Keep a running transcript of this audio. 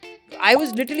I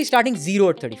was literally starting zero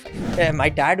at 35. My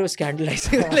dad was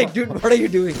scandalized. Like, dude, what are you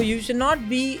doing? So you should not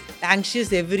be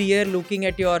anxious every year looking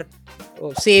at your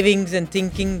savings and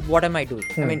thinking, what am I doing?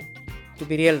 I mean, to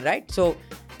be real, right? So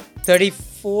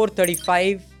 34,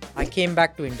 35, I came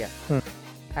back to India.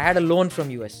 I had a loan from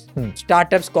US.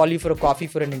 Startups call you for a coffee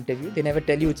for an interview. They never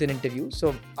tell you it's an interview.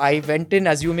 So I went in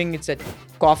assuming it's a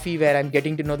coffee where I'm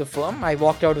getting to know the firm. I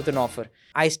walked out with an offer.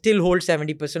 I still hold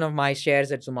 70% of my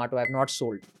shares at Zomato. I have not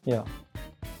sold. Yeah.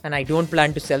 And I don't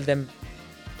plan to sell them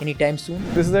anytime soon.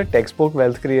 This is a textbook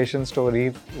wealth creation story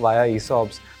via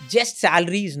ESOPs. Just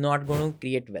salary is not going to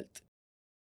create wealth.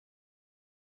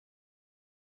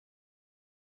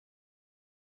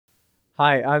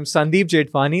 Hi, I'm Sandeep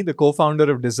Jethwani, the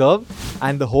co-founder of Deserve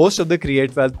and the host of the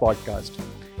Create Wealth podcast.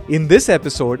 In this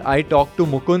episode, I talk to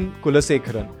Mukund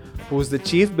Kulashekaran, who is the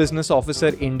Chief Business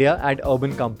Officer India at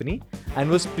Urban Company and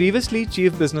was previously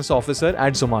Chief Business Officer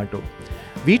at Zomato.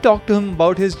 We talked to him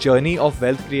about his journey of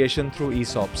wealth creation through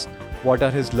ESOPs. What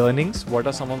are his learnings? What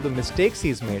are some of the mistakes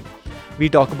he's made? We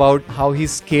talk about how he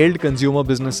scaled consumer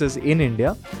businesses in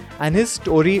India and his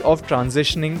story of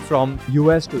transitioning from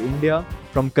US to India,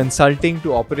 from consulting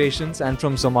to operations, and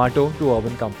from Zomato to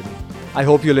Urban Company. I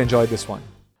hope you'll enjoy this one.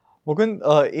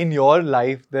 Mukund, in your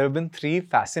life, there have been three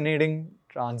fascinating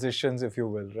transitions, if you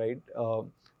will, right?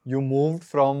 You moved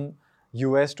from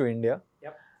US to India.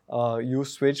 Yep. You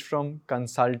switched from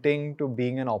consulting to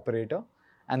being an operator.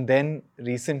 And then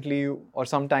recently, or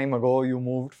some time ago, you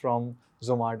moved from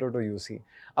Zomato to UC.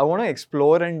 I want to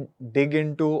explore and dig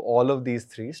into all of these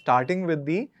three, starting with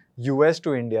the US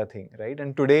to India thing, right?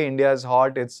 And today India is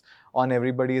hot, it's on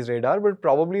everybody's radar, but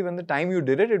probably when the time you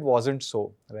did it, it wasn't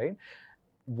so, right?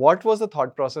 What was the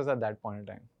thought process at that point in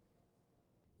time?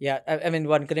 Yeah, I mean,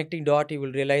 one connecting dot you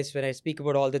will realize when I speak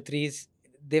about all the threes,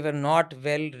 they were not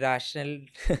well rational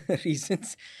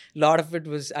reasons. A lot of it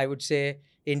was, I would say,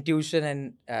 intuition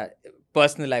and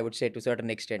personal, I would say, to a certain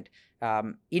extent.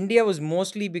 India was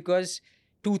mostly because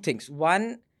two things.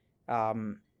 One,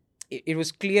 it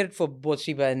was clear for both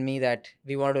Shiva and me that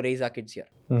we wanted to raise our kids here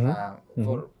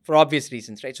for obvious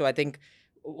reasons, right? So I think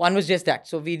one was just that.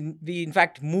 So we in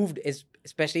fact moved,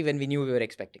 especially when we knew we were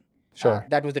expecting. Sure.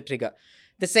 That was the trigger.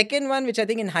 The second one, which I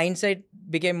think in hindsight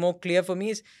became more clear for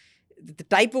me, is the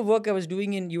type of work I was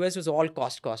doing in US was all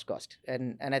cost.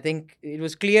 And I think it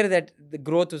was clear that the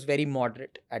growth was very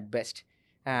moderate at best.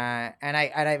 And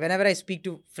I whenever I speak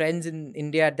to friends in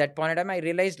India at that point in time, I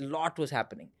realized a lot was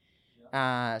happening.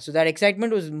 So that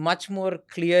excitement was much more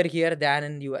clear here than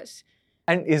in US.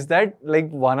 And is that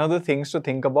like one of the things to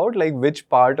think about? Like which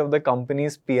part of the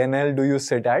company's P&L do you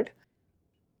sit at?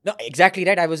 No, exactly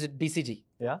right. I was at BCG.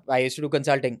 Yeah. I used to do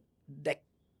consulting. Like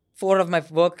 4 of my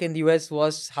work in the US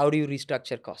was how do you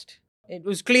restructure cost. It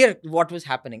was clear what was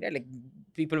happening, right? Like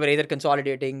people were either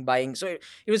consolidating, buying. So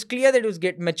it was clear that it was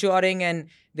maturing, and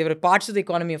there were parts of the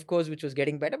economy, of course, which was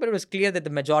getting better, but it was clear that the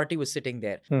majority was sitting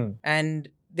there. And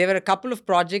there were a couple of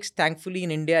projects, thankfully,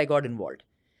 in India, I got involved.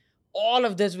 All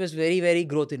of this was very, very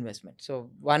growth investment. So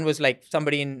one was like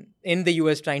somebody in the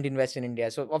US trying to invest in India.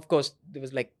 So of course, there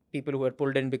was like people who were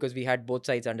pulled in because we had both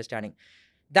sides understanding.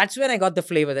 That's when I got the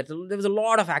flavor that there was a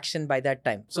lot of action by that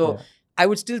time. So I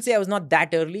would still say I was not that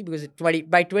early because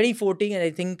by 2014, and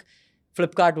I think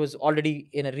Flipkart was already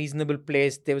in a reasonable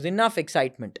place. There was enough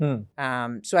excitement.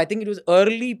 So I think it was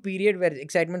early period where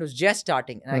excitement was just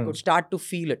starting, and I could start to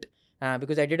feel it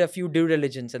because I did a few due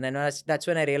diligence, and then that's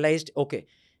when I realized, okay,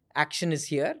 action is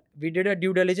here. We did a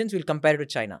due diligence. We'll compare it with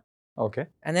China. Okay.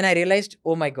 And then I realized,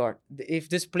 oh my God, if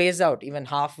this plays out even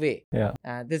halfway,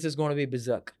 this is going to be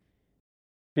berserk.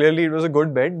 Clearly, it was a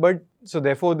good bet, but so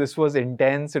therefore this was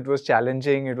intense, it was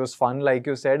challenging, it was fun, like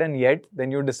you said, and yet then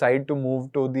you decide to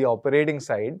move to the operating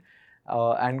side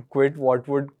and quit what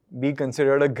would be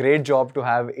considered a great job to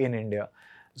have in India.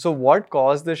 So what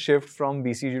caused the shift from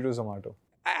BCG to Zomato?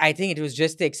 I think it was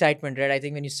just the excitement, right? I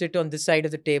think when you sit on this side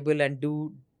of the table and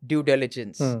do due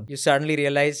diligence, you suddenly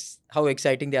realize how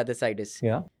exciting the other side is.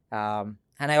 Yeah. And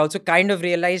I also kind of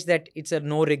realized that it's a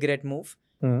no regret move.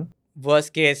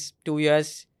 Worst case, 2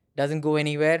 years, doesn't go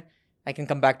anywhere, I can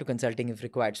come back to consulting if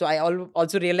required. So I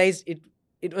also realized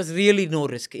it was really no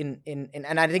risk and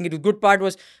I think the good part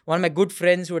was one of my good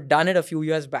friends who had done it a few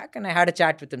years back, and I had a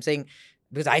chat with him saying,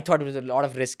 because I thought it was a lot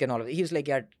of risk and all of it. He was like,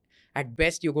 yeah, at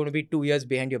best you're going to be 2 years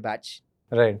behind your batch.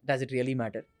 Right. Does it really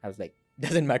matter? I was like,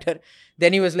 doesn't matter.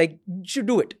 Then he was like, you should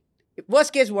do it.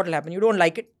 Worst case, what will happen? You don't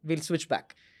like it, we'll switch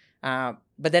back.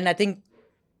 But then I think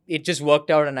it just worked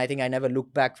out, and I think I never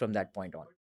looked back from that point on.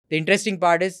 The interesting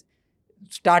part is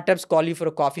startups call you for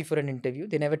a coffee for an interview.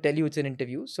 They never tell you it's an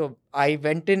interview. So I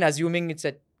went in assuming it's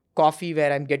a coffee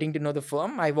where I'm getting to know the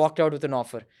firm. I walked out with an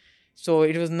offer. So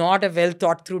it was not a well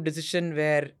thought through decision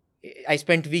where I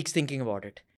spent weeks thinking about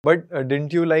it. But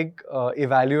didn't you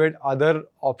evaluate other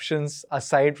options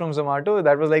aside from Zomato?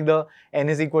 That was like the n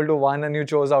is equal to 1 and you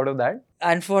chose out of that?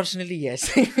 Unfortunately,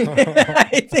 yes.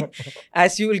 I think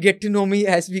as you will get to know me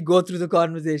as we go through the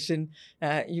conversation,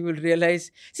 you will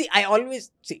realize. See,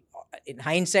 in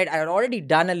hindsight, I had already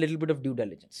done a little bit of due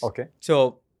diligence. Okay.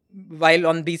 So while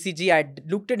on BCG, I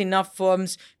looked at enough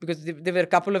firms because there were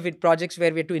a couple of projects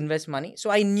where we had to invest money. So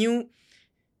I knew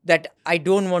that I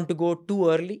don't want to go too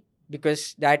early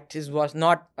because was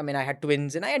not, I had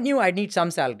twins and I knew I'd need some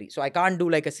salary. So I can't do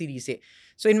like a Series A.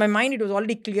 So in my mind, it was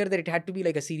already clear that it had to be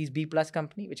like a Series B plus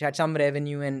company, which had some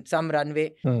revenue and some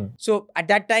runway. So at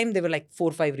that time, there were like 4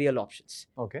 or 5 real options.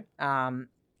 Okay.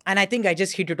 And I think I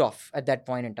just hit it off at that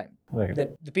point in time. Right.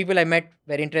 The people I met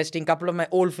were interesting. A couple of my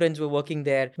old friends were working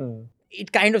there.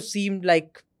 It kind of seemed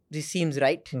like this seems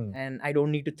right and I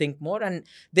don't need to think more. And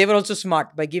they were also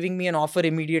smart by giving me an offer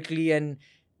immediately and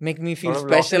make me feel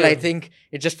special. I think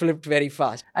it just flipped very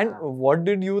fast. And what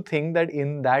did you think that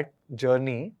in that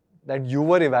journey that you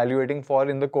were evaluating for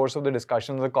in the course of the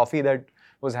discussion, the coffee that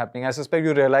was happening? I suspect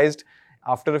you realized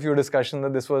after a few discussions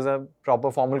that this was a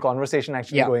proper formal conversation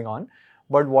actually going on.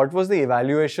 But what was the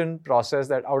evaluation process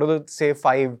that out of the, say,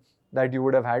 5 that you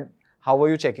would have had, how were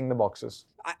you checking the boxes?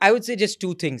 I would say just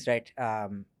 2 things, right?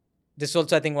 This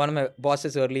also, I think one of my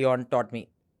bosses early on taught me.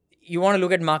 You want to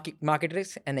look at market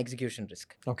risk and execution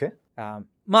risk. Okay.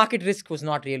 Market risk was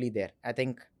not really there. I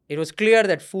think it was clear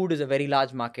that food is a very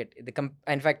large market.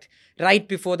 In fact, right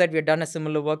before that, we had done a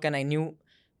similar work and I knew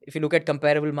if you look at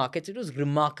comparable markets, it was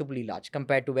remarkably large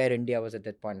compared to where India was at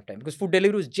that point of time because food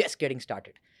delivery was just getting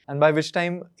started. And by which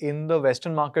time in the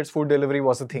Western markets, food delivery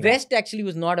was a thing? West actually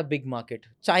was not a big market.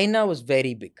 China was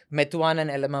very big. Meituan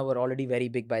and Elema were already very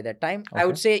big by that time. Okay. I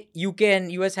would say UK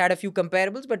and US had a few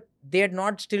comparables, but they had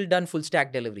not still done full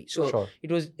stack delivery. So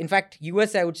it was, in fact,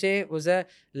 US, I would say, was a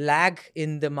lag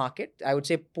in the market. I would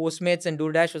say Postmates and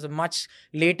DoorDash was a much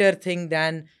later thing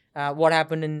than what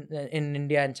happened in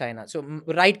India and China. So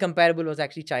right comparable was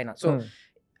actually China. So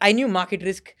I knew market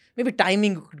risk, maybe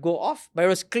timing could go off, but it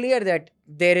was clear that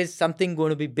there is something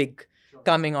going to be big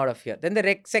coming out of here. Then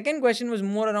the second question was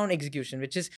more around execution,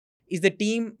 which is the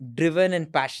team driven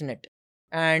and passionate?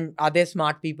 And are there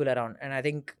smart people around? And I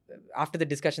think after the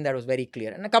discussion, that was very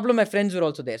clear. And a couple of my friends were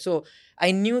also there. So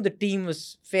I knew the team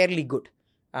was fairly good.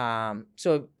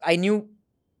 So I knew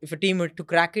if a team were to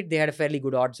crack it, they had a fairly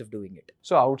good odds of doing it.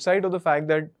 So outside of the fact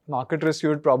that market risk you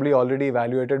had probably already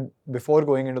evaluated before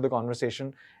going into the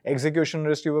conversation, execution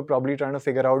risk you were probably trying to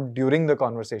figure out during the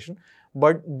conversation.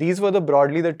 But these were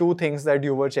broadly the 2 things that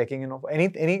you were checking in.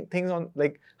 Any things on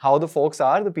like how the folks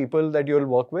are, the people that you'll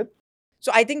work with?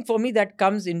 So I think for me that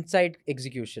comes inside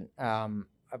execution.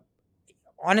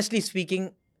 Honestly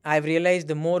speaking, I've realized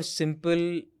the more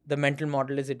simple the mental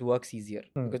model is, it works easier.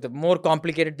 Because the more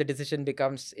complicated the decision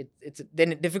becomes, it's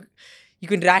then difficult. You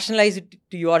can rationalize it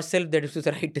to yourself that it was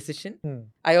the right decision.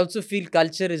 I also feel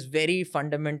culture is very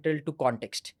fundamental to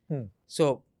context.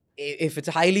 So if it's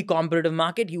a highly competitive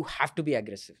market, you have to be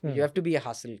aggressive. You have to be a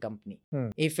hustle company.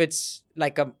 If it's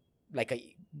like a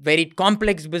very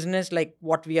complex business like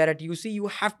what we are at UC, you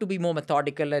have to be more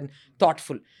methodical and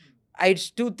thoughtful. I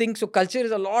do think so. Culture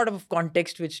is a lot of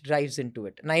context which drives into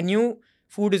it. And I knew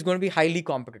food is going to be highly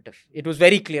competitive. It was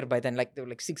very clear by then, like there were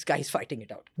like 6 guys fighting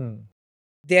it out.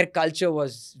 Their culture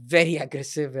was very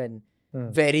aggressive and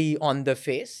very on the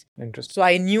face. Interesting. So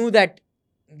I knew that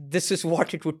this is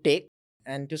what it would take.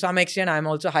 And to some extent, I'm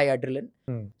also high adrenaline.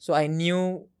 So I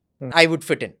knew I would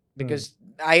fit in because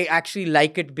I actually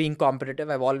like it being competitive.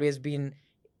 I've always been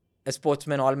a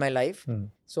sportsman all my life.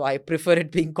 So I prefer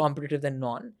it being competitive than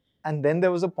non. And then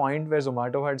there was a point where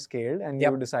Zomato had scaled and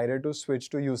you decided to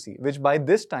switch to UC, which by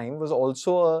this time was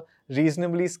also a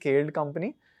reasonably scaled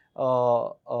company.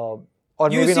 Or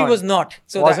maybe UC not. was not.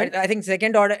 So I think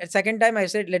second time I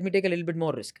said, let me take a little bit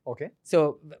more risk. Okay.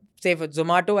 So say for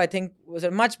Zomato, I think was a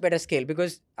much better scale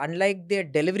because unlike their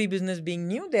delivery business being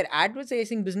new, their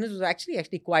advertising business was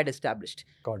actually quite established.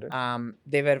 Got it.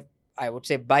 They were, I would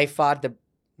say, by far the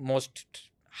most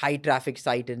high traffic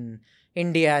site in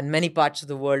India and many parts of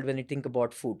the world when you think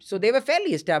about food. So they were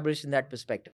fairly established in that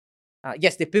perspective.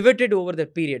 Yes, they pivoted over the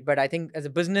period, but I think as a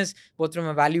business, both from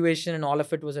a valuation and all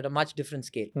of it was at a much different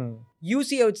scale.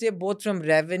 UC, I would say, both from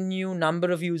revenue,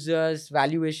 number of users,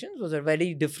 valuations was a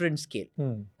very different scale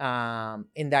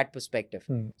in that perspective.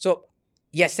 So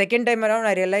yes, second time around,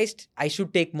 I realized I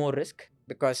should take more risk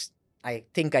because I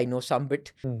think I know some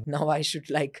bit. Now I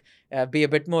should be a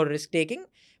bit more risk taking.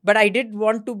 But I did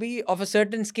want to be of a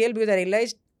certain scale because I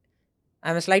realized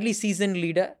I'm a slightly seasoned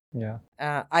leader. Yeah.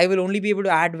 I will only be able to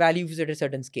add value if it's at a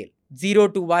certain scale. 0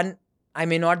 to 1, I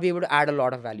may not be able to add a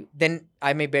lot of value. Then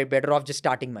I may be better off just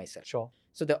starting myself. Sure.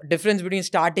 So the difference between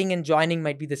starting and joining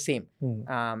might be the same.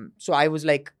 So I was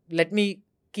like, let me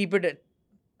keep it at,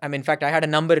 in fact, I had a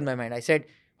number in my mind. I said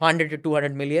 100 to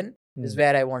 200 million is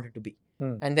where I wanted to be.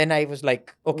 And then I was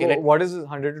like, okay. What is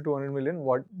 100 to 200 million?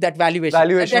 What? That valuation.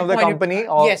 Valuation of the company?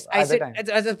 Or yes, I said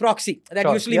as a proxy. That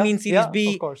usually means Series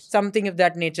B, something of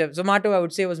that nature. Zomato, I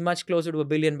would say, was much closer to $1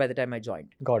 billion by the time I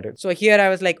joined. Got it. So here I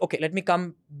was like, okay, let me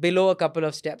come below a couple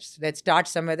of steps. Let's start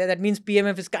somewhere there. That means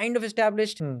PMF is kind of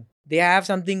established. They have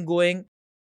something going.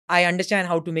 I understand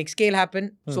how to make scale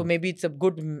happen. So maybe it's a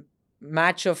good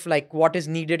match of like what is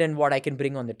needed and what I can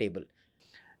bring on the table.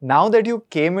 Now that you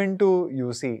came into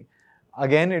UC,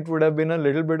 again, it would have been a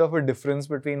little bit of a difference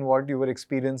between what you were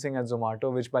experiencing at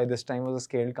Zomato, which by this time was a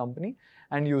scaled company,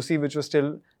 and UC, which was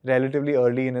still relatively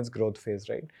early in its growth phase,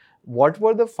 right? What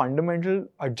were the fundamental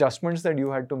adjustments that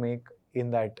you had to make in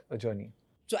that journey?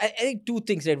 So I think two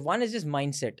things, right? One is just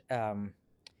mindset.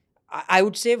 I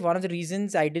would say one of the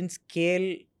reasons I didn't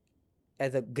scale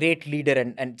as a great leader,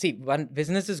 and see, when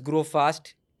businesses grow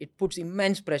fast, it puts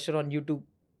immense pressure on you to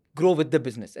grow with the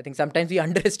business. I think sometimes we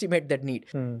underestimate that need.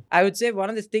 I would say one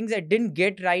of the things I didn't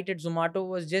get right at Zomato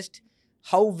was just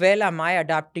how well am I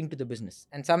adapting to the business?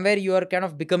 And somewhere you are kind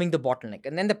of becoming the bottleneck.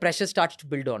 And then the pressure starts to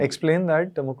build on. Explain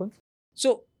that, Mukund.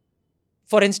 So,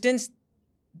 for instance,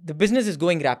 the business is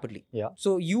growing rapidly. Yeah.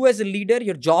 So you as a leader,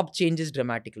 your job changes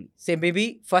dramatically. Say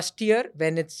maybe first year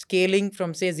when it's scaling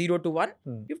from say 0 to 1,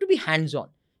 you have to be hands-on.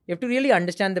 You have to really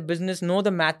understand the business, know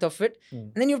the math of it,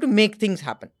 and then you have to make things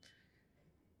happen.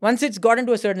 Once it's gotten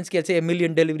to a certain scale, say 1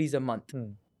 million deliveries a month,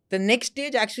 the next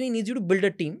stage actually needs you to build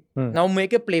a team, now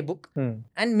make a playbook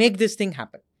and make this thing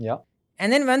happen. Yeah.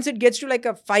 And then once it gets to like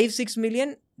a 5-6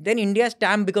 million, then India's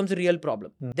TAM becomes a real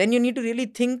problem. Then you need to really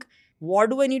think,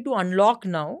 what do I need to unlock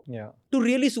now to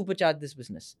really supercharge this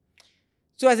business?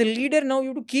 So as a leader now, you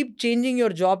have to keep changing your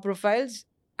job profiles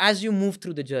as you move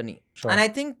through the journey. Sure. And I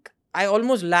think I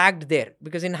almost lagged there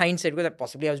because in hindsight, because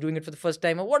possibly I was doing it for the first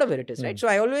time or whatever it is, right? So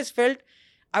I always felt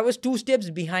I was 2 steps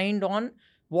behind on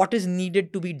what is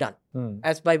needed to be done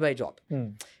as by my job.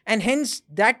 And hence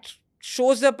that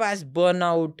shows up as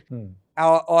burnout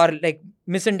or like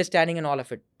misunderstanding and all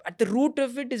of it. At the root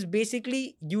of it is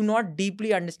basically you not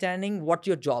deeply understanding what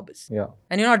your job is. Yeah.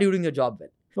 And you're not doing your job well.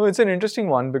 No, it's an interesting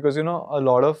one because, a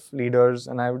lot of leaders,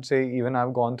 and I would say even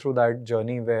I've gone through that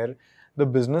journey where the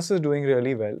business is doing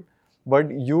really well, but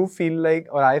you feel like,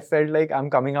 or I felt like I'm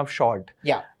coming up short.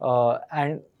 Yeah.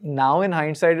 And now in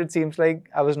hindsight, it seems like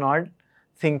I was not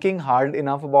thinking hard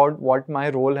enough about what my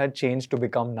role had changed to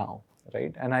become now,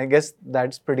 right? And I guess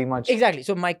that's pretty much... Exactly.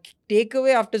 So my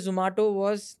takeaway after Zomato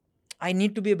was, I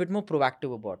need to be a bit more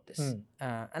proactive about this.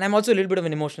 And I'm also a little bit of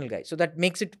an emotional guy. So that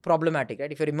makes it problematic,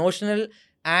 right? If you're emotional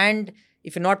and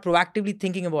if you're not proactively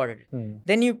thinking about it,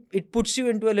 then it puts you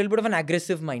into a little bit of an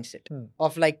aggressive mindset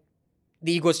of like,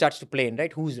 the ego starts to play in,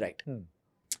 right? Who's right?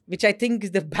 Which I think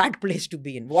is the bad place to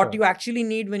be in. What you actually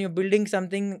need when you're building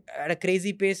something at a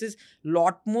crazy pace is a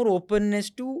lot more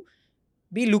openness to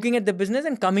be looking at the business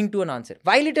and coming to an answer.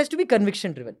 While it has to be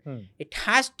conviction driven. It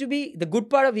has to be, the good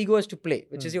part of ego is to play,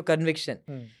 which is your conviction.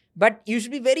 But you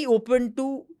should be very open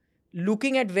to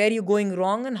looking at where you're going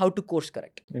wrong and how to course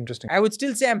correct. Interesting. I would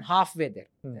still say I'm halfully there.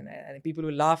 And people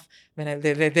will laugh when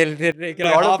they're a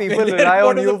lot of people rely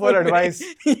on you for advice.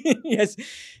 Yes.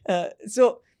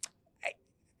 So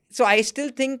I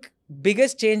still think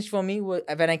biggest change for me was,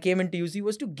 when I came into UC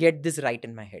was to get this right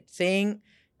in my head. Saying,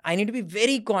 I need to be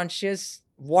very conscious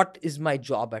what is my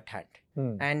job at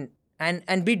hand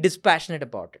and be dispassionate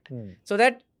about it. So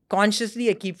that consciously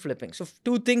I keep flipping. So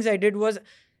 2 things I did was,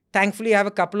 thankfully I have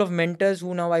a couple of mentors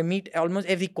who now I meet almost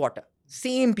every quarter.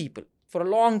 Same people for a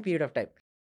long period of time.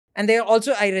 And they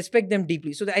also, I respect them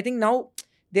deeply. So I think now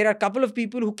there are a couple of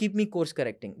people who keep course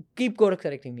correcting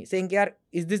me, saying, "Yaar,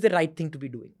 is this the right thing to be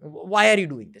doing? Why are you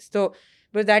doing this?" So,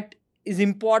 but that is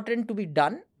important to be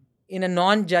done in a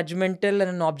non-judgmental and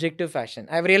an objective fashion.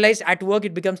 I've realized at work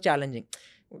it becomes challenging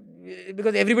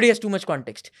because everybody has too much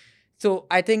context. So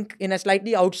I think in a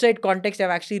slightly outside context,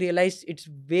 I've actually realized it's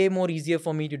way more easier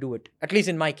for me to do it, at least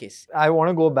in my case. I want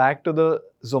to go back to the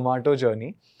Zomato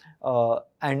journey.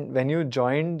 And when you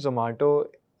joined Zomato,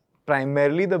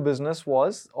 primarily the business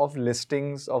was of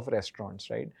listings of restaurants,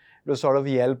 right? It was sort of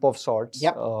Yelp of sorts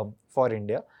for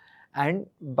India. And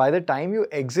by the time you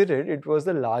exited, it was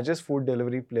the largest food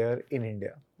delivery player in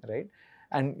India, right?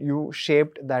 And you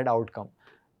shaped that outcome.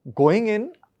 Going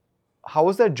in, how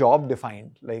was that job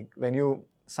defined? Like when you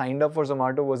signed up for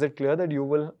Zomato, was it clear that you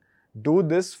will do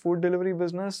this food delivery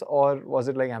business, or was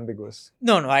it like ambiguous?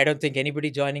 No, I don't think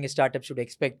anybody joining a startup should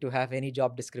expect to have any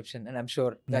job description. And I'm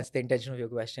sure that's the intention of your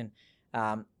question.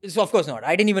 So of course not.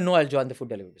 I didn't even know I'll join the food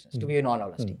delivery business, to be in all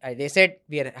honesty. They said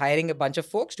we are hiring a bunch of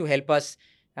folks to help us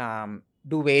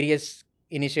do various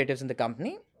initiatives in the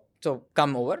company. So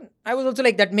come over. I was also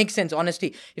like, that makes sense,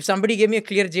 honestly. If somebody gave me a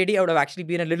clear JD, I would have actually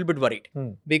been a little bit worried.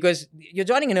 Because you're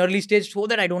joining an early stage so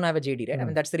that I don't have a JD, right? I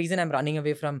mean, that's the reason I'm running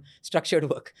away from structured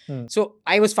work. So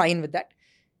I was fine with that.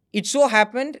 It so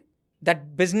happened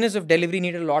that business of delivery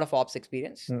needed a lot of ops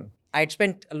experience. I had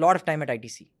spent a lot of time at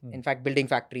ITC. In fact, building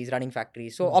factories, running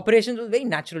factories. So operations was very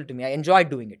natural to me. I enjoyed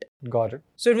doing it. Got it.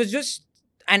 So it was just,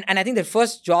 and I think the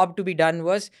first job to be done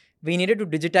was we needed to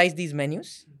digitize these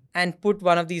menus and put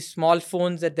one of these small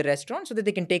phones at the restaurant so that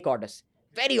they can take orders.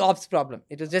 Very ops problem.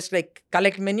 It was just like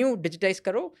collect menu, digitize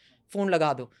karo, phone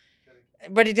laga do.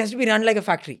 But it has to be run like a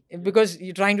factory because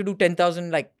you're trying to do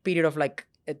 10,000 like period of like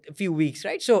a few weeks,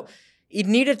 right? So it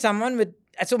needed someone with,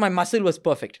 so my muscle was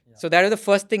perfect. So that was the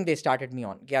first thing they started me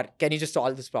on. Yeah, can you just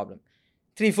solve this problem?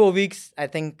 3-4 weeks, I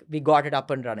think we got it up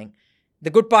and running. The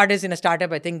good part is in a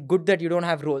startup, I think good that you don't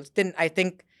have roles. Then I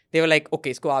think they were like,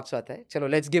 okay, isko ops aata hai. Chalo,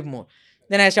 let's give more.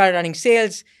 Then I started running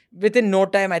sales. Within no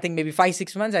time, I think maybe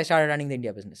 5-6 months, I started running the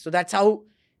India business. So that's how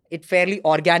it fairly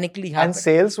organically happened. And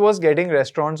sales was getting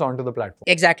restaurants onto the platform.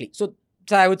 Exactly. So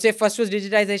I would say first was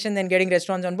digitization, then getting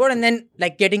restaurants on board, and then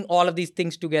like getting all of these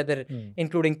things together,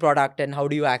 including product and how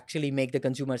do you actually make the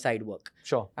consumer side work.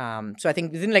 Sure. So I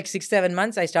think within like 6-7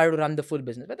 months, I started to run the full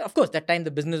business. But of course, that time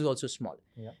the business was also small,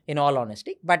 in all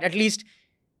honesty. But at least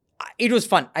it was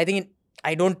fun.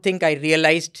 I don't think I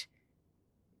realized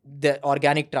the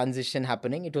organic transition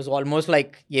happening. It was almost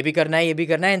like ye bhi karna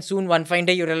hai, and soon one fine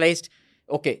day you realized,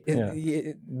 okay,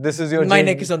 this is your my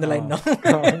journey. neck is on the line now.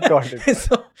 Got it.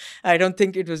 So I don't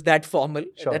think it was that formal.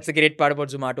 Sure. That's the great part about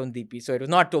Zomato and DP. So it was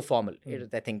not too formal. It was,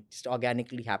 I think, just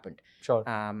organically happened. Sure.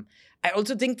 I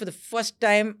also think for the first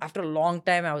time, after a long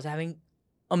time, I was having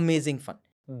amazing fun.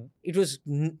 It was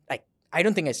like, I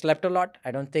don't think I slept a lot.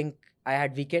 I don't think I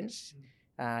had weekends.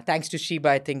 Thanks to Sheba,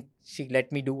 I think she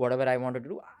let me do whatever I wanted to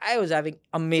do. I was having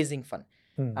amazing fun.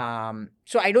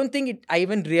 So I don't think I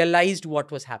even realized what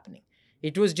was happening.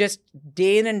 It was just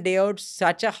day in and day out,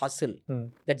 such a hustle,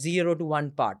 that 0 to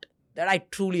 1 part, that I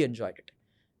truly enjoyed it.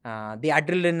 The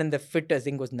adrenaline and the fit, I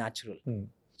think, was natural.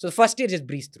 So the first year just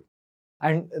breezed through.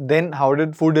 And then how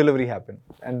did food delivery happen?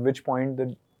 And which point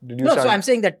did you start? So I'm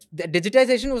saying that the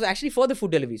digitization was actually for the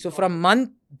food delivery. So from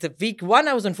week 1,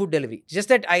 I was on food delivery. Just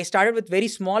that I started with very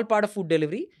small part of food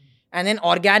delivery. And then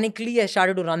organically, I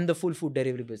started to run the full food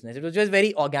delivery business. It was just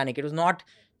very organic. It was not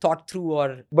thought through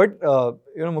or... But,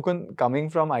 Mukund, coming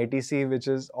from ITC, which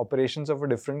is operations of a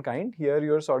different kind, here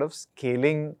you're sort of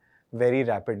scaling very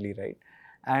rapidly, right?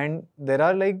 And there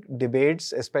are like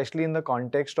debates, especially in the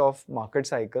context of market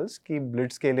cycles, ki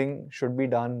blitzscaling should be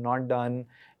done, not done.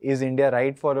 Is India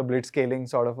right for a blitzscaling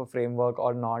sort of a framework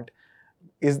or not?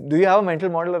 Do you have a mental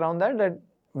model around that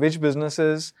which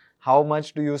businesses, how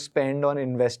much do you spend on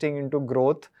investing into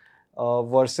growth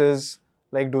versus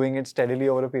like doing it steadily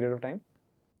over a period of time?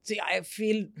 See, I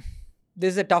feel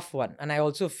this is a tough one. And I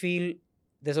also feel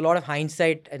there's a lot of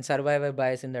hindsight and survivor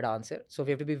bias in that answer. So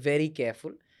we have to be very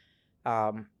careful.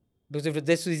 Because if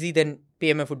this was easy, then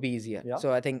PMF would be easier. Yeah.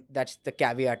 So I think that's the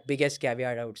caveat, biggest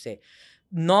caveat I would say.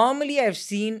 Normally, I've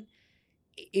seen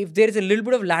if there is a little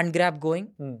bit of land grab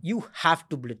going, you have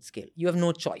to blitzscale. You have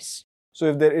no choice. So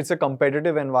if it's a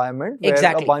competitive environment where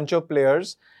Exactly. a bunch of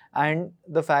players and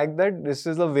the fact that this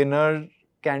is a winner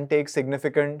can take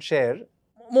significant share.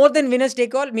 More than winners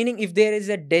take all, meaning if there is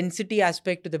a density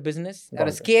aspect to the business or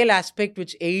a scale aspect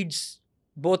which aids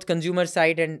both consumer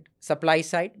side and supply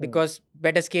side, because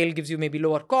better scale gives you maybe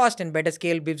lower cost and better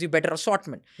scale gives you better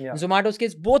assortment. Yeah. In Zomato's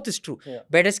case, both is true. Yeah.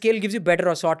 Better scale gives you better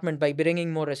assortment by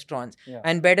bringing more restaurants,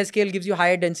 and better scale gives you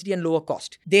higher density and lower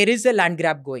cost. There is a land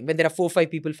grab going when there are 4-5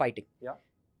 people fighting. Yeah.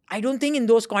 I don't think in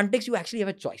those contexts you actually have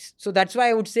a choice. So that's why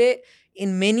I would say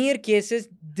in many cases,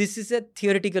 this is a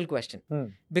theoretical question.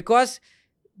 Because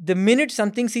the minute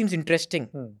something seems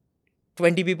interesting,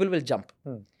 20 people will jump.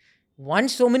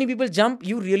 Once so many people jump,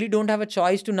 you really don't have a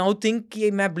choice to now think कि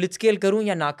मैं blitzscale करूँ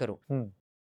या ना करूँ.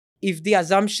 If the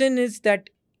assumption is that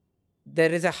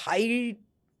there is a high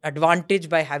advantage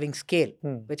by having scale,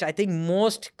 which I think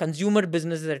most consumer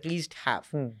businesses at least have,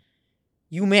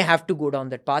 you may have to go down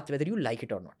that path whether you like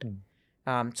it or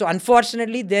not. So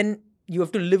unfortunately, then you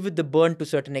have to live with the burn to a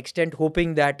certain extent,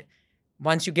 hoping that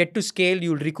once you get to scale,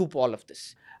 you'll recoup all of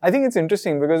this. I think it's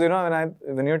interesting because,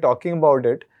 when you're talking about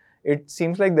it, it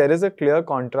seems like there is a clear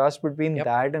contrast between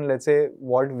that and let's say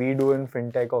what we do in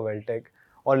fintech or wealth tech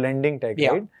or lending tech,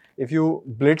 right? if you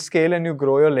blitz scale and you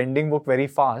grow your lending book very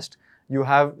fast, you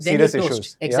have Then serious you're toast.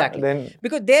 issues. Exactly. Yeah? Then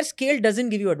Because their scale doesn't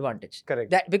give you advantage.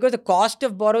 correct. Because the cost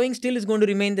of borrowing still is going to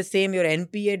remain the same. Your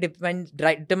NPA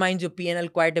determines your P&L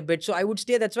quite a bit. So I would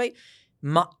say that's why,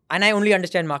 and I only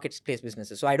understand marketplace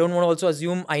businesses. So I don't want to also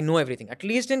assume I know everything. At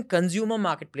least in consumer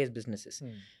marketplace businesses.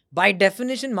 By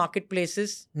definition,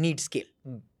 marketplaces need scale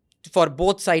for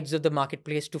both sides of the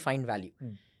marketplace to find value.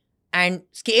 And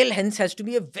scale hence has to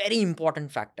be a very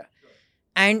important factor.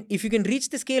 And if you can reach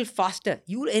the scale faster,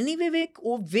 you will anyway make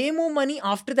way more money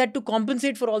after that to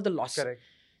compensate for all the loss. Correct.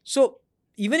 So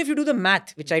even if you do the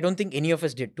math, which I don't think any of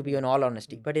us did, to be in all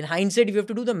honesty, but in hindsight, if you have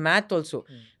to do the math also,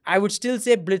 I would still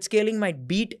say blitzscaling might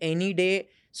beat any day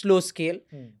slow scale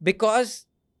because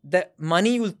the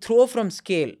money you will throw from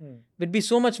scale would be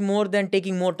so much more than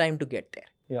taking more time to get there.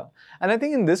 Yeah. And I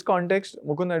think in this context,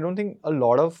 Mukund, I don't think a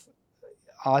lot of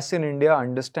us in India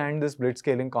understand this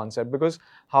blitzscaling concept, because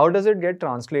how does it get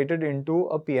translated into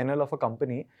a P&L of a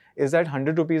company is that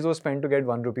 100 rupees was spent to get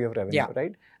 1 rupee of revenue,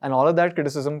 right? And all of that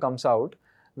criticism comes out,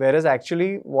 whereas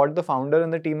actually what the founder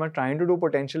and the team are trying to do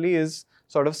potentially is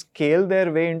sort of scale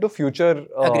their way into future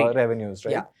revenues,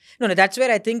 right? Yeah. No, that's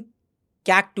where I think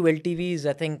CAC to LTV is,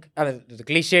 I think, the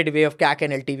cliched way of CAC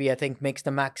and LTV, I think, makes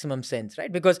the maximum sense,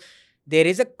 right? Because there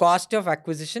is a cost of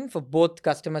acquisition for both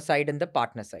customer side and the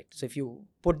partner side. So if you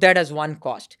put that as one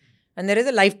cost, and there is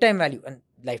a lifetime value, and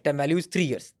lifetime value is 3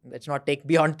 years. Let's not take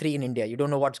beyond 3 in India. You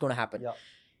don't know what's going to happen. Yeah.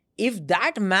 If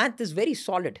that math is very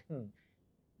solid,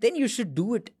 then you should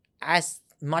do it as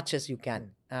much as you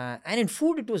can. And in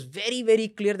food, it was very, very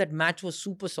clear that match was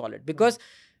super solid because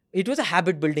it was a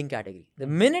habit building category. The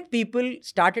minute people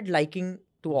started liking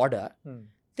to order,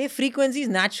 their frequencies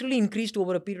naturally increased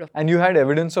over a period of time. And you had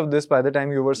evidence of this by the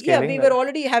time you were scaling? Yeah, we were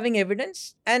already having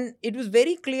evidence, and it was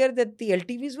very clear that the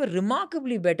LTVs were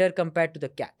remarkably better compared to the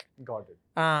CAC. Got it.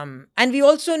 And we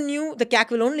also knew the CAC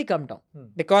will only come down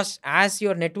because as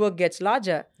your network gets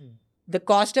larger, the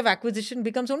cost of acquisition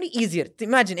becomes only easier.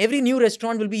 Imagine every new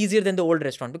restaurant will be easier than the old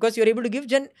restaurant because you're able to give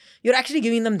you're actually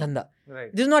giving them dhanda.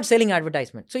 Right. This is not selling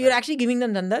advertisement. So you're actually giving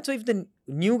them dhanda. So if the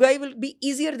new guy will be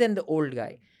easier than the old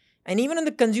guy. And even on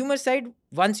the consumer side,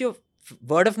 once your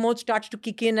word of mouth starts to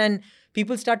kick in and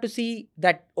people start to see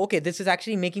that, okay, this is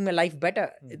actually making my life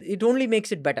better, it only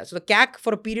makes it better. So the CAC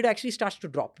for a period actually starts to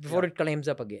drop before it climbs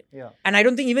up again. Yeah. And I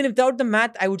don't think even without the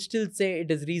math, I would still say it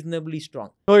is reasonably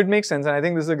strong. No, it makes sense. And I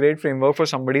think this is a great framework for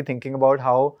somebody thinking about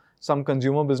how some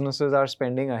consumer businesses are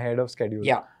spending ahead of schedule.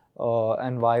 Yeah.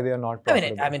 And why they are not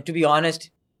profitable. I mean, to be honest,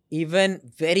 even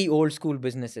very old school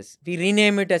businesses, we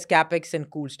rename it as CapEx and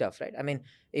cool stuff, right? I mean,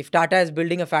 if Tata is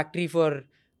building a factory for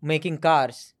making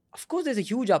cars, of course there's a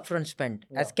huge upfront spend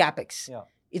as CapEx. Yeah.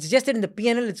 It's just that in the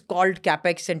P&L, it's called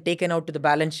CapEx and taken out to the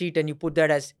balance sheet and you put that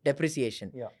as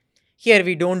depreciation. Yeah. Here,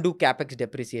 we don't do CapEx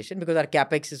depreciation because our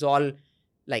CapEx is all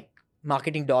like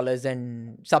marketing dollars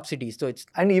and subsidies. So it's...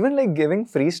 And even like giving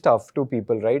free stuff to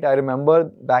people, right? I remember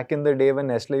back in the day when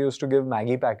Nestle used to give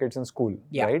Maggie packets in school,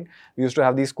 right? We used to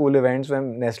have these school events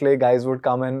when Nestle guys would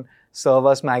come and serve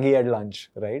us Maggie at lunch,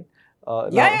 right?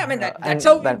 I mean, that's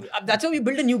how we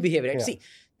build a new behavior, right? Yeah. See,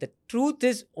 the truth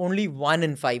is only 1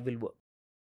 in 5 will work.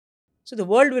 So the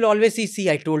world will always see,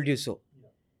 I told you so. Yeah.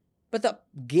 But the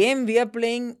game we are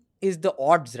playing is the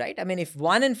odds, right? I mean, if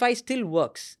 1 in 5 still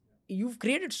works, you've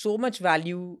created so much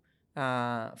value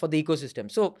for the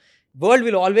ecosystem. So world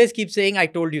will always keep saying, I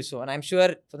told you so. And I'm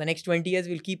sure for the next 20 years,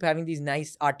 we'll keep having these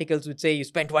nice articles which say you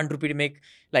spent 1 rupee to make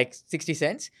like 60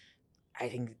 cents. I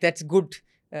think that's good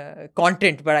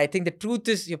content. But I think the truth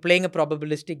is you're playing a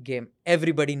probabilistic game.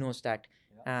 Everybody knows that.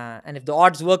 And if the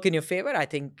odds work in your favor, I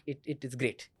think it is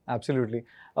great. Absolutely.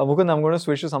 Mukund, I'm going to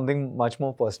switch to something much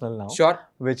more personal now. Sure.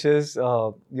 Which is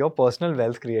your personal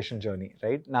wealth creation journey,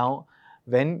 right? Now,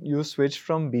 when you switched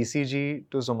from BCG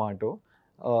to Zomato,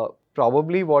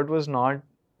 probably what was not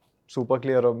super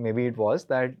clear, or maybe it was,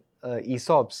 that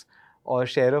ESOPs or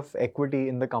share of equity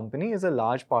in the company is a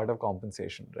large part of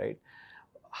compensation, right?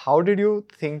 How did you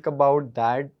think about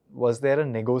that? Was there a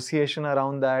negotiation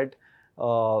around that?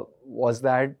 Was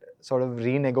that sort of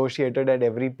renegotiated at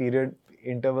every period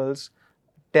intervals?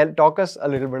 Talk us a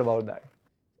little bit about that.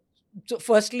 So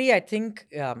firstly, I think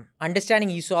understanding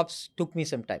ESOPs took me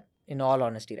some time, in all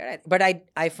honesty, right? But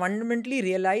I fundamentally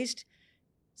realized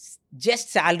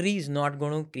just salary is not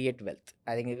going to create wealth.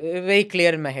 I think it's very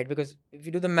clear in my head, because if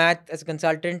you do the math as a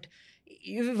consultant,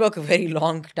 you work a very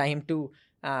long time to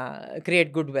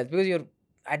create good wealth, because you're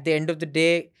at the end of the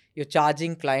day, you're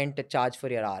charging client a charge for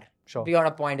your hour. Sure. Beyond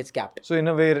a point, it's capped. So in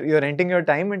a way, you're renting your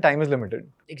time and time is limited.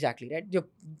 Exactly, right?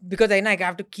 Because then I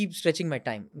have to keep stretching my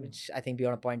time, which I think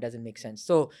beyond a point doesn't make sense.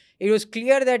 So it was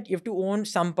clear that you have to own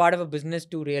some part of a business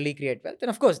to really create wealth. And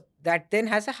of course, that then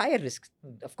has a higher risk.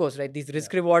 Of course, right? This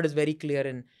risk reward is very clear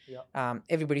in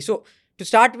everybody. So to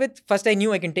start with, first I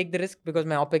knew I can take the risk because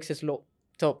my OPEX is low.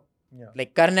 So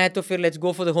like karna hai to fir let's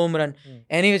go for the home run.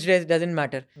 Any which way, doesn't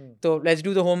matter. So let's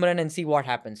do the home run and see what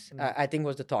happens. I think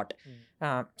was the thought.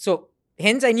 So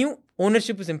hence I knew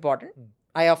ownership is important.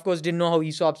 I of course didn't know how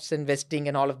ESOPs, investing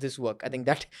and all of this work. I think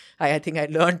I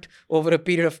learned over a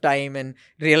period of time and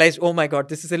realized, oh my God,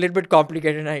 this is a little bit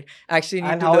complicated and I actually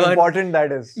need to learn. And how important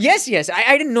that is. Yes.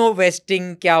 I didn't know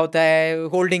vesting kya hota hai,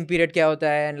 holding period kya hota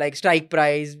hai, and like strike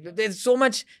price. There's so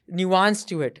much nuance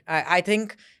to it. I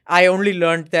think I only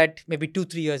learned that maybe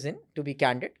 2-3 years in, to be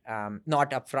candid,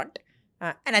 not upfront.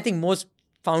 And I think most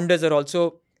founders are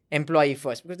also employee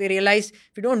first because they realize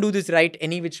if you don't do this right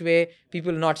any which way,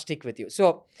 people will not stick with you.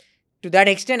 So to that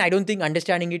extent, I don't think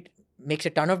understanding it makes a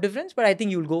ton of difference, but I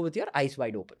think you'll go with your eyes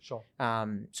wide open. Sure.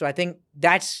 So I think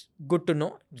that's good to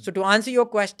know. So to answer your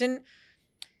question,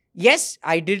 yes,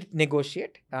 I did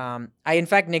negotiate. I in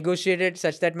fact negotiated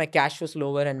such that my cash was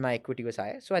lower and my equity was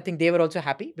higher. So I think they were also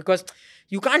happy because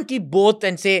you can't keep both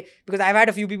and say, because I've had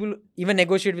a few people even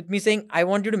negotiate with me saying, I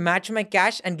want you to match my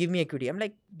cash and give me equity. I'm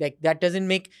like that doesn't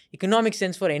make economic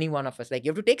sense for any one of us. Like you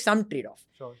have to take some trade-off.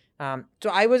 Sure. So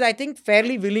I was, I think,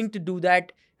 fairly willing to do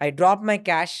that. I dropped my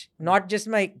cash, not just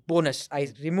my bonus.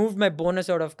 I removed my bonus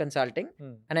out of consulting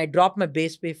and I dropped my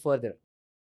base pay further.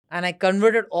 And I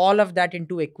converted all of that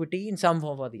into equity in some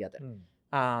form or the other.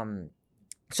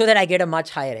 So that I get a much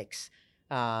higher X.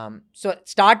 So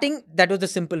starting, that was the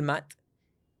simple math.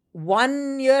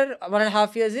 1 year,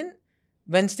 1.5 years in,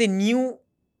 once they knew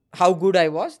how good I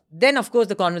was, then of course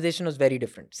the conversation was very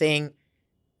different. Saying,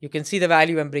 you can see the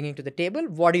value I'm bringing to the table.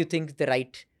 What do you think is the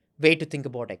right way to think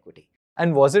about equity?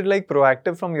 And was it like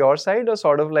proactive from your side or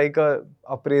sort of like a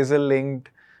appraisal linked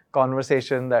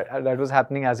conversation that was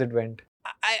happening as it went?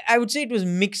 I would say it was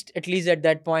mixed, at least at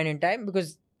that point in time,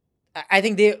 because I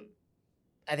think the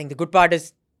good part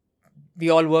is we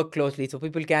all work closely, so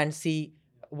people can see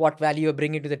what value you're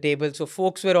bringing to the table. So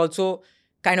folks were also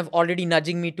kind of already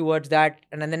nudging me towards that.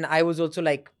 And then I was also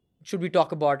like, should we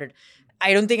talk about it?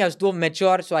 I don't think I was so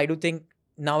mature, so I do think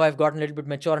now I've gotten a little bit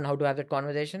mature on how to have that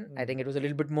conversation. I think it was a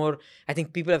little bit more, I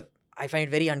think I find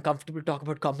it very uncomfortable to talk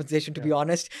about compensation, to be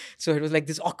honest. So it was like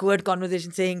this awkward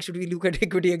conversation saying, should we look at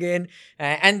equity again?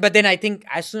 But then I think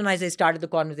as soon as I started the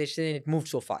conversation, it moved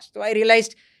so fast. So I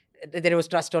realized that there was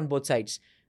trust on both sides.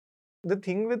 The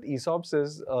thing with ESOPs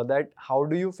is that how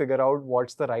do you figure out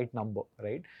what's the right number,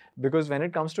 right? Because when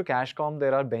it comes to cash comp,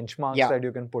 there are benchmarks that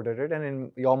you can put at it and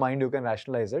in your mind, you can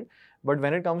rationalize it. But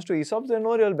when it comes to ESOPs, there are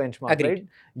no real benchmarks, right?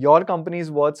 Your company is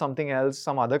worth something else,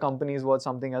 some other company is worth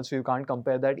something else, so you can't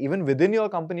compare that. Even within your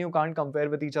company, you can't compare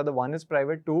with each other. One is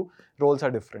private, two roles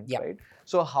are different, right?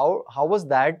 So how was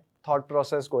that thought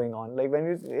process going on? Like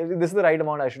this is the right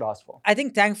amount I should ask for? I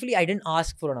think thankfully I didn't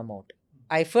ask for an amount.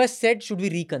 I first said, should we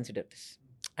reconsider this?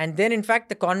 And then in fact,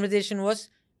 the conversation was,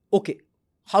 okay,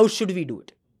 how should we do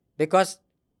it? Because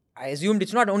I assumed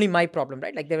it's not only my problem,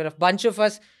 right? Like there were a bunch of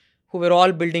us who were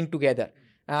all building together.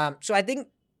 So I think,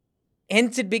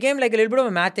 hence it became like a little bit of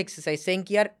a math exercise saying,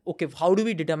 okay, how do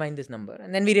we determine this number?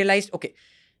 And then we realized, okay,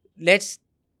 let's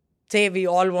say we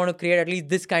all want to create at least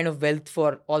this kind of wealth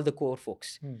for all the core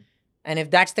folks. And if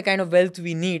that's the kind of wealth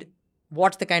we need,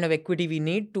 what's the kind of equity we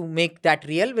need to make that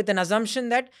real, with an assumption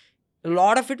that a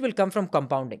lot of it will come from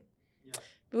compounding.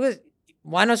 Because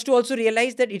one has to also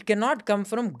realize that it cannot come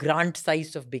from grant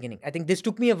size of beginning. I think this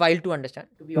took me a while to understand.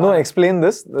 No, explain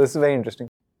this. This is very interesting.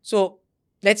 So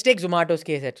let's take Zomato's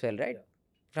case as well, right?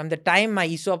 From the time my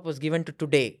ESOP was given to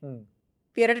today,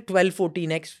 we are at a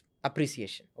 12-14x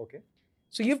appreciation. Okay.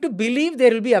 So you have to believe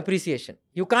there will be appreciation.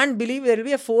 You can't believe there will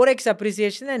be a 4x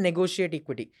appreciation and negotiate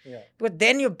equity. But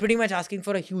then you're pretty much asking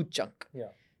for a huge chunk.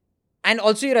 And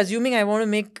also you're assuming I want to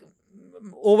make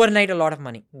overnight a lot of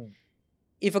money.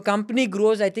 If a company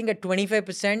grows, I think at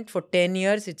 25% for 10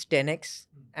 years, it's 10x.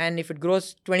 And if it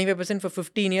grows 25% for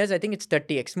 15 years, I think it's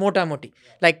 30x. Mota moti.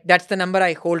 Like that's the number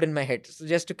I hold in my head. So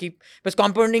just to keep, because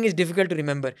compounding is difficult to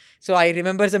remember. So I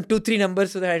remember some 2-3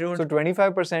 numbers so that I don't. So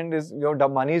 25% is your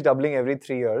money is doubling every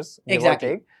 3 years.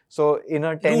 Exactly. So in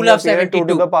a 10 rule year of 72. 2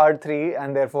 to the power 3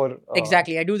 and therefore.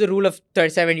 Exactly. I do the rule of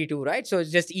 72, right? So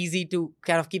it's just easy to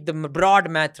kind of keep the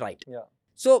broad math right.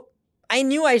 So I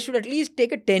knew I should at least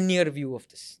take a 10-year view of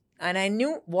this. And I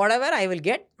knew whatever I will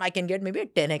get, I can get maybe a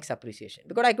 10x appreciation.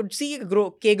 Because I could see a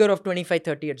CAGR of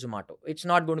 25-30 at Zomato. It's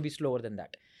not going to be slower than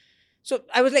that. So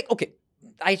I was like, okay,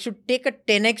 I should take a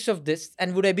 10x of this,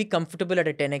 and would I be comfortable at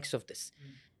a 10x of this?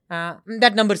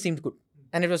 That number seemed good.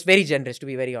 And it was very generous, to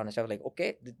be very honest. I was like,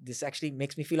 okay, this actually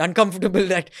makes me feel uncomfortable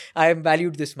that I am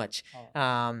valued this much.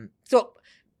 So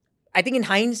I think in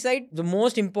hindsight, the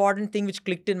most important thing which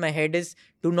clicked in my head is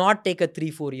do not take a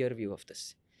 3-4 year view of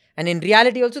this. And in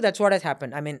reality also, that's what has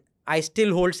happened. I mean, I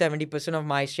still hold 70% of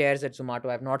my shares at Zomato.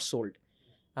 I have not sold.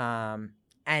 And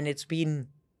it's been,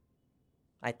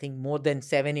 I think, more than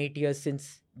 7-8 years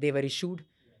since they were issued.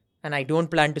 And I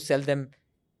don't plan to sell them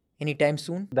anytime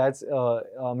soon. That's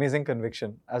amazing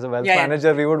conviction. As a wealth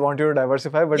manager, we would want you to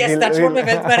diversify. But yes, that's what my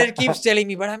wealth manager keeps telling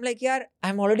me. But I'm like, yeah,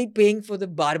 I'm already paying for the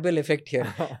barbell effect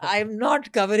here. I'm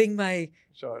not covering my...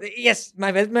 Sure. Yes,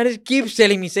 my wealth manager keeps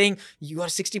telling me, saying, you are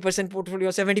 60% portfolio,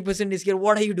 70% is here.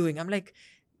 What are you doing? I'm like,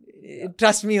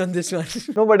 trust me on this one.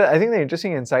 No, but I think the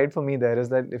interesting insight for me there is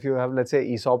that if you have, let's say,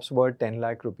 ESOPs worth 10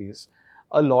 lakh rupees,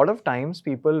 a lot of times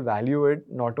people value it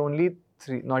not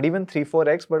even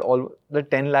 3-4x, but all the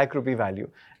 10 lakh rupee value.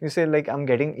 You say like, I'm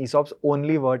getting ESOPs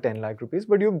only worth 10 lakh rupees,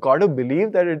 but you've got to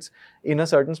believe that it's in a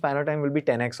certain span of time will be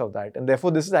 10x of that. And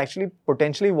therefore, this is actually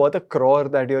potentially worth 1 crore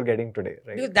that you're getting today,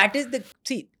 right? Because that is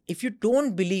if you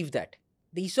don't believe that,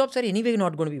 the ESOPs are anyway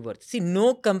not going to be worth. See,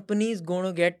 no company is going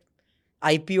to get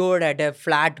IPO'd at a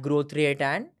flat growth rate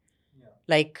and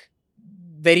like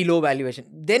very low valuation.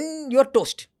 Then you're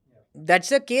toast.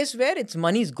 That's a case where its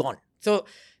money is gone. So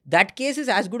that case is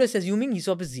as good as assuming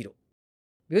ESOP is zero.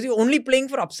 Because you're only playing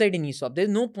for upside in ESOP. There's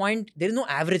no point, there is no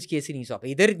average case in ESOP.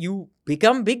 Either you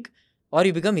become big or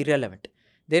you become irrelevant.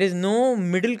 There is no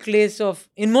middle class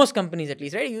in most companies at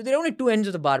least, right? There are only two ends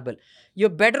of the barbell. You're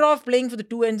better off playing for the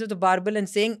two ends of the barbell and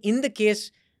saying, in the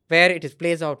case where it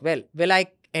plays out well, will I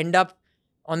end up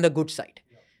on the good side?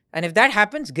 And if that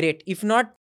happens, great. If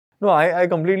not... No, I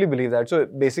completely believe that. So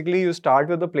basically, you start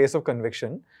with a place of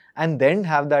conviction and then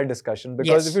have that discussion.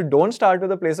 Because if you don't start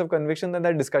with a place of conviction, then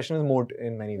that discussion is moot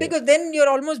in many ways. Because then you're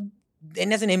almost,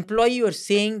 then as an employee, you're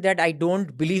saying that I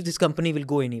don't believe this company will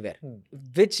go anywhere.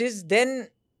 Which is then,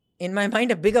 in my mind,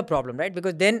 a bigger problem, right?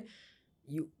 Because then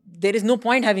there is no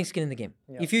point having skin in the game.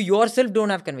 If you yourself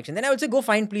don't have conviction, then I would say go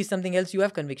find please something else you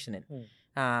have conviction in.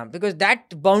 Because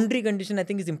that boundary condition, I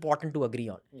think, is important to agree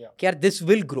on. This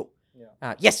will grow.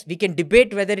 Yes, we can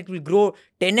debate whether it will grow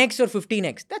 10x or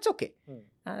 15x. That's okay.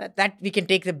 That we can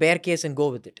take the bear case and go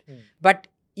with it. But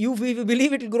if you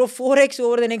believe it will grow 4x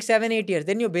over the next 7-8 years,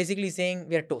 then you're basically saying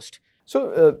we are toast.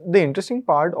 So the interesting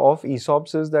part of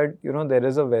ESOPs is that, there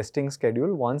is a vesting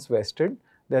schedule. Once vested,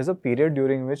 there's a period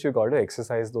during which you got to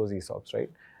exercise those ESOPs, right?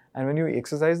 And when you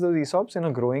exercise those ESOPs in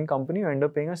a growing company, you end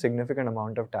up paying a significant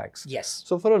amount of tax. Yes.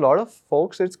 So for a lot of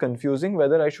folks, it's confusing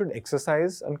whether I should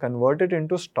exercise and convert it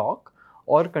into stock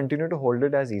or continue to hold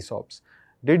it as ESOPs.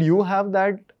 Did you have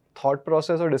that thought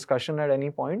process or discussion at any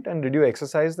point, and did you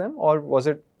exercise them, or was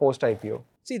it post-IPO?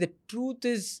 See, the truth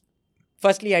is,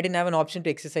 firstly, I didn't have an option to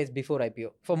exercise before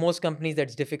IPO. For most companies,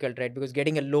 that's difficult, right? Because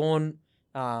getting a loan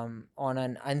on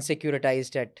an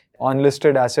unsecuritized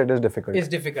unlisted asset is difficult. It's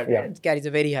difficult. Yeah. Right? It carries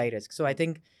a very high risk. So I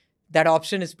think that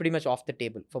option is pretty much off the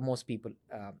table for most people.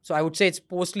 So I would say it's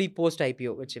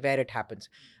post-IPO, where it happens.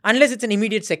 Unless it's an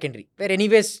immediate secondary, where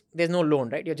anyways, there's no loan,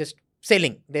 right? You're just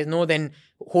selling. There's no then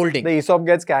holding. The ESOP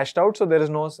gets cashed out, so there is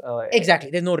no...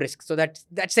 Exactly. There's no risk. So that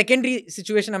secondary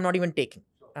situation I'm not even taking.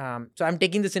 So I'm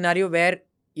taking the scenario where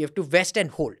you have to vest and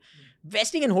hold.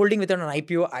 Vesting and holding without an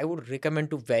IPO, I would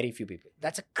recommend to very few people.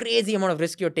 That's a crazy amount of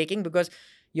risk you're taking, because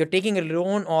you're taking a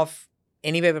loan of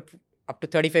anywhere up to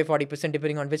 35-40%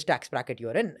 depending on which tax bracket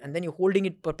you're in, and then you're holding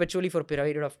it perpetually for a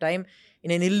period of time in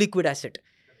an illiquid asset.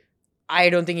 I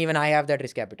don't think even I have that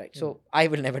risk appetite. So I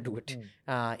will never do it,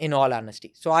 in all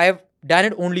honesty. So I have done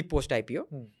it only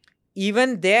post-IPO.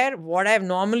 Even there, what I have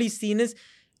normally seen is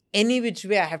any which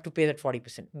way I have to pay that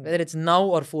 40%, whether it's now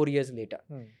or 4 years later.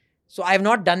 So I have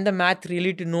not done the math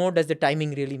really to know does the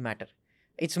timing really matter.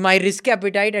 It's my risk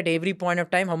appetite at every point of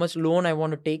time, how much loan I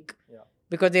want to take.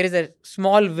 Because there is a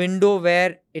small window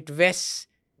where it vests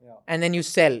and then you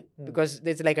sell, because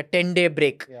there's like a 10-day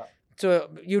break. So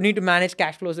you need to manage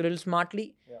cash flows a little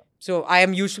smartly. So I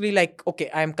am usually like, okay,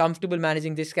 I am comfortable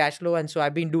managing this cash flow. And so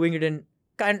I've been doing it in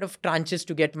kind of tranches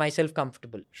to get myself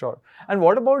comfortable. Sure. And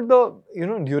what about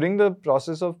during the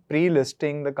process of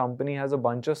pre-listing, the company has a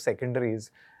bunch of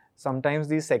secondaries. Sometimes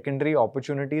these secondary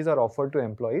opportunities are offered to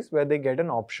employees where they get an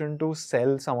option to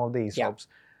sell some of the ESOPs.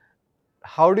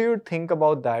 How do you think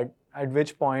about that? At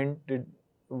which point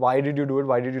why did you do it?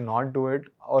 Why did you not do it?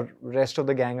 Or rest of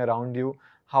the gang around you?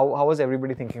 How was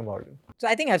everybody thinking about it? So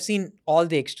I think I've seen all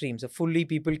the extremes of fully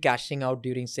people cashing out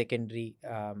during secondary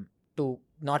to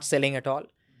not selling at all.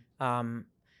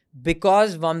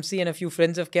 because Vamsi and a few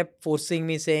friends have kept forcing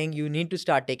me, saying, you need to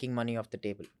start taking money off the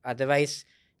table. Otherwise,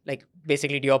 like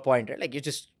basically to your point, right? Like you're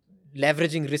just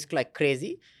leveraging risk like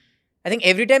crazy. I think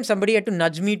every time somebody had to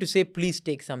nudge me to say, please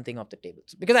take something off the table.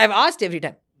 Because I've asked every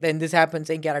time, then this happens,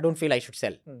 saying, yeah, I don't feel I should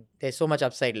sell. There's so much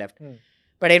upside left.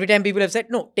 But every time people have said,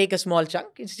 no, take a small chunk.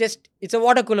 It's a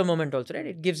water cooler moment also, right?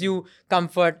 It gives you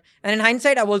comfort. And in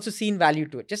hindsight, I've also seen value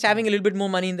to it. Just having a little bit more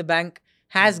money in the bank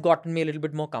has gotten me a little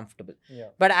bit more comfortable. Yeah.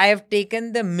 But I have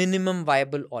taken the minimum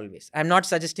viable always. I'm not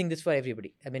suggesting this for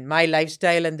everybody. I mean, my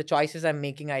lifestyle and the choices I'm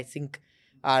making, I think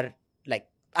are like,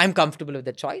 I'm comfortable with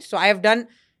the choice. So I have done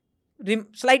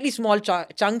slightly small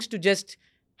chunks to just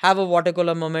have a water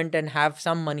cooler moment and have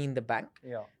some money in the bank.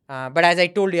 Yeah. But as I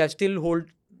told you, I still hold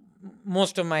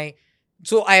most of my...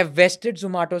 So I have vested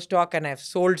Zomato stock and I have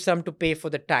sold some to pay for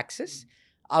the taxes.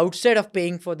 Outside of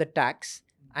paying for the tax,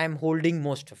 I am holding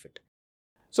most of it.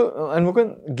 So, and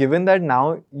Mukund, given that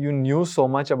now you knew so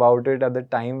much about it at the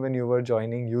time when you were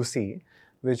joining UC,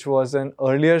 which was an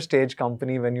earlier stage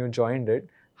company when you joined it,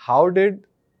 how did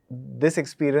this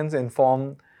experience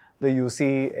inform the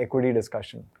UC equity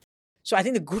discussion? So I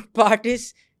think the good part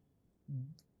is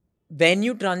when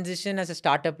you transition as a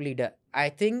startup leader, I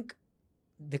think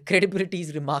the credibility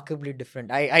is remarkably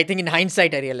different. I think in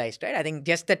hindsight, I realized, right? I think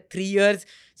just that 3 years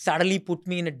suddenly put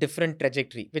me in a different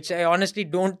trajectory, which I honestly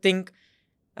don't think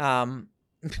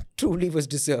truly was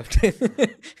deserved.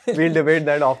 We'll debate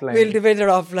that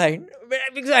offline.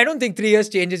 Because I don't think 3 years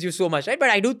changes you so much, right? But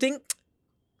I do think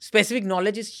specific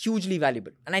knowledge is hugely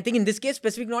valuable. And I think in this case,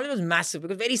 specific knowledge was massive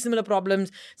because very similar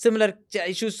problems, similar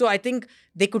issues. So I think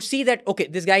they could see that, okay,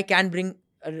 this guy can bring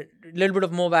a little bit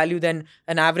of more value than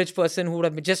an average person who would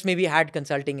have just maybe had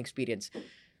consulting experience.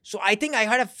 So I think I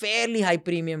had a fairly high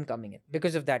premium coming in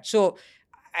because of that. So,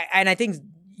 and I think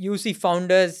UC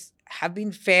founders have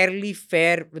been fairly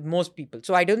fair with most people.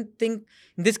 So I don't think,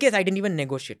 in this case, I didn't even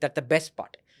negotiate. That's the best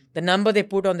part. The number they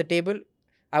put on the table,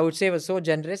 I would say was so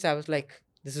generous. I was like,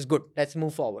 this is good. Let's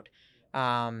move forward.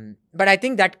 But I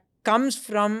think that comes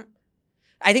from,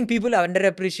 I think people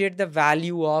underappreciate the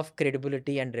value of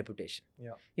credibility and reputation.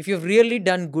 Yeah. If you've really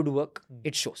done good work,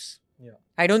 it shows. Yeah.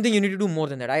 I don't think you need to do more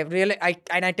than that.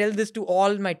 I tell this to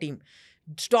all my team.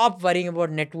 Stop worrying about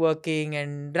networking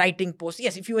and writing posts.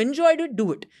 Yes, if you enjoyed it,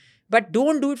 do it. But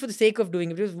don't do it for the sake of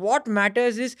doing it. Because what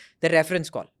matters is the reference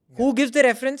call. Yeah. Who gives the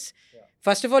reference? Yeah.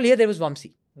 First of all, here there was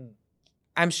Vamsi.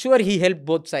 I'm sure he helped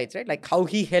both sides, right? Like how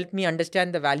he helped me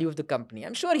understand the value of the company.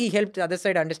 I'm sure he helped the other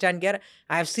side understand,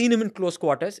 I have seen him in close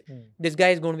quarters. This guy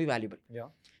is going to be valuable. Yeah.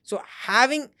 So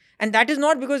and that is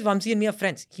not because Vamsi and me are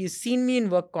friends. He's seen me in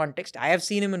work context. I have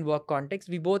seen him in work context.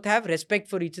 We both have respect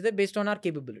for each other based on our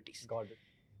capabilities. Got it.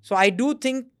 So I do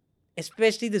think,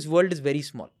 especially this world is very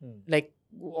small. Like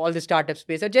all the startup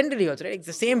space are generally also, right? It's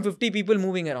the same 50 people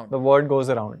moving around. The word goes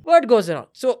around.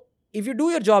 So if you do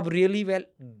your job really well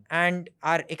and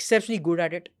are exceptionally good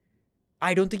at it,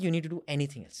 I don't think you need to do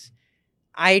anything else.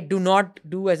 I do not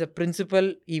do as a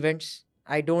principal events.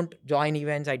 I don't join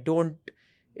events. I don't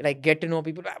get to know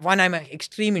people. One, I'm an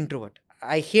extreme introvert.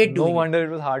 I hate doing it. No wonder it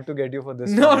was hard to get you for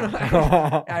this. No,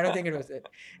 I don't think it was it.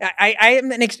 I am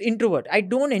an introvert. I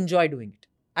don't enjoy doing it.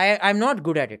 I'm not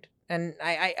good at it. And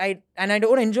I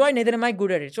don't enjoy, neither am I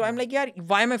good at it. So I'm like,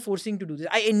 why am I forcing to do this?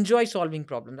 I enjoy solving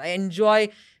problems. I enjoy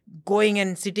going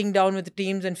and sitting down with the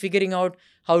teams and figuring out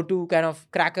how to kind of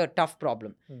crack a tough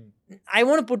problem. I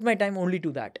want to put my time only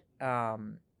to that.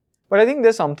 But I think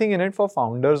there's something in it for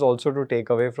founders also to take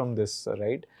away from this,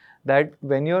 right? That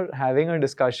when you're having a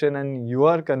discussion and you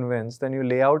are convinced, then you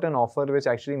lay out an offer which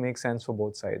actually makes sense for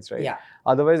both sides, right? Yeah.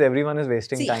 Otherwise, everyone is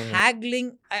wasting time.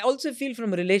 Haggling, I also feel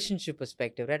from a relationship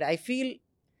perspective, right? I feel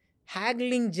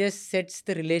haggling just sets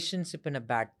the relationship in a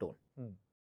bad tone.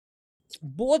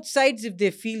 Both sides, if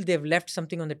they feel they've left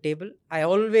something on the table, I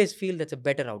always feel that's a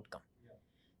better outcome. Yeah.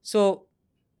 So,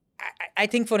 I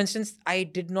think, for instance, I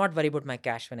did not worry about my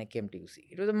cash when I came to UC.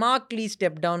 It was a markedly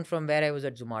step down from where I was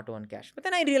at Zomato on cash. But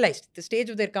then I realized the stage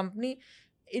of their company,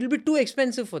 it'll be too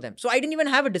expensive for them. So I didn't even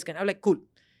have a discount. I was like, cool.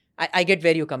 I get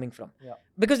where you're coming from. Yeah.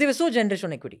 Because they were so generous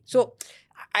on equity. So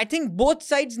I think both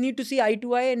sides need to see eye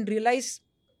to eye and realize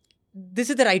this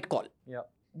is the right call. Yeah.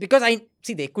 Because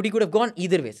the equity could have gone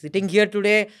either way. Sitting here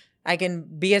today, I can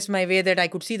BS my way that I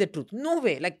could see the truth. No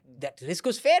way. Like that risk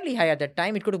was fairly high at that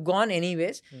time. It could have gone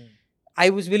anyways. I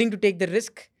was willing to take the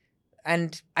risk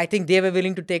and I think they were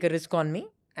willing to take a risk on me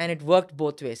and it worked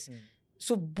both ways.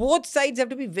 So both sides have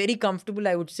to be very comfortable,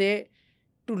 I would say,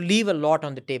 to leave a lot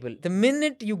on the table. The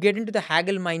minute you get into the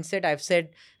haggle mindset,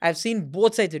 I've seen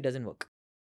both sides, it doesn't work.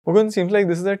 Mukund, seems like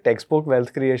this is a textbook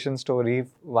wealth creation story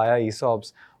via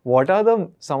ESOPs. What are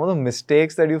some of the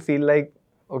mistakes that you feel like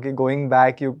okay, going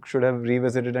back, you should have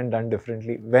revisited and done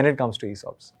differently when it comes to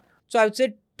ESOPs? So I would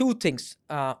say two things.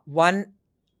 One,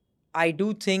 I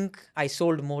do think I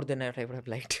sold more than I would have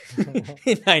liked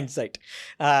in hindsight.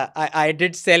 I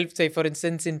did sell, say, for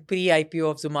instance, in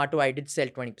pre-IPO of Zomato, I did sell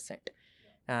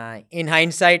 20%. In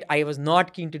hindsight, I was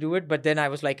not keen to do it, but then I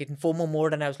was like in FOMO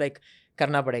mode and I was like,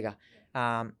 karna padega.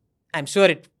 I'm sure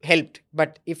it helped.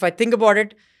 But if I think about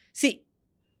it, see,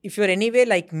 if you're anyway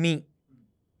like me,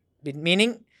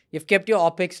 meaning you've kept your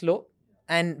OPEX low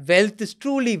and wealth is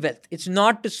truly wealth. It's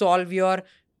not to solve your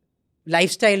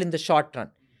lifestyle in the short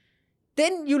run.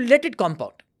 Then you let it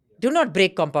compound. Do not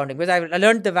break compounding, because I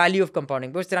learned the value of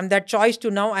compounding, because from that choice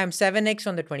to now I am 7x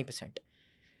on the 20%.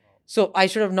 So I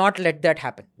should have not let that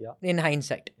happen in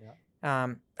hindsight.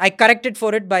 I corrected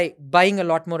for it by buying a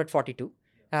lot more at 42,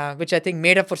 which I think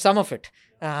made up for some of it.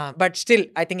 But still,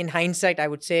 I think in hindsight, I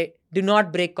would say do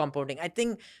not break compounding. I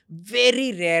think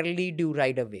very rarely do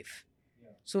ride a wave.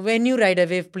 So when you ride a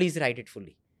wave, please ride it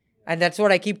fully. And that's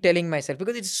what I keep telling myself,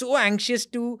 because it's so anxious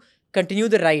to continue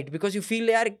the ride because you feel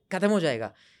yaar khatam ho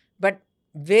jayega. But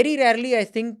very rarely I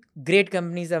think great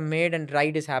companies are made and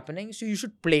ride is happening. So you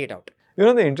should play it out. You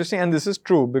know, the interesting, and this is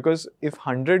true, because if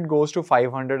 100 goes to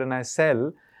 500 and I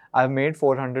sell, I've made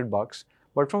 $400.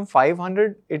 But from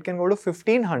 500, it can go to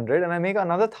 1500 and I make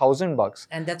another $1,000.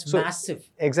 And that's massive.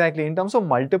 Exactly. In terms of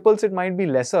multiples, it might be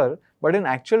lesser, but in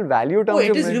actual value terms,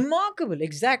 it is remarkable.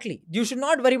 Exactly. You should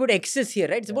not worry about excess here,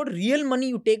 right? It's about real money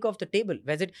you take off the table.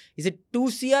 Is it 2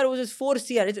 CR versus 4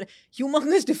 CR? It's a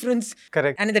humongous difference.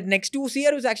 Correct. And the next 2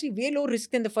 CR was actually way low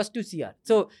risk than the first 2 CR.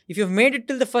 So if you've made it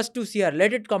till the first 2 CR,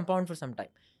 let it compound for some time.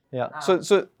 Yeah.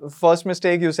 So first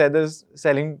mistake you said is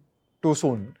selling too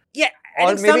soon. Yeah.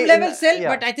 At some level sell,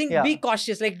 but I think be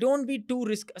cautious. Like, don't be too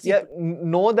risky.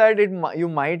 Know that you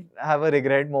might have a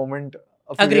regret moment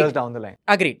a few years down the line.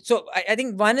 Agreed. So I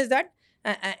think one is that.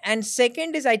 And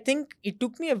second is, I think it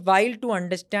took me a while to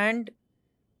understand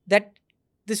that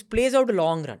this plays out a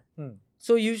long run.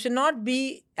 So you should not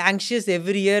be anxious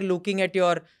every year looking at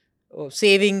your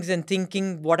savings and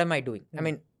thinking, what am I doing? I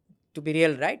mean, to be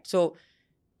real, right? So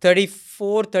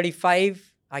 34,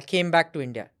 35, I came back to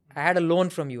India. I had a loan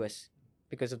from US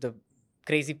because of the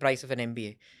crazy price of an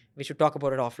MBA. We should talk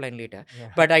about it offline later. Yeah.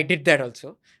 But I did that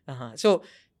also. So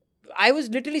I was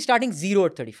literally starting zero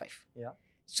at 35. Yeah.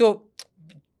 So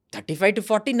 35 to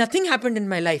 40, nothing happened in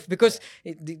my life because,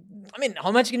 I mean,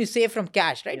 how much can you save from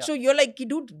cash, right? Yeah. So you're like,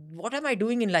 dude, what am I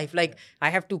doing in life? Like, I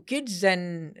have 2 kids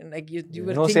and like you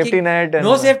were no thinking, safety net.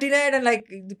 No safety net and like,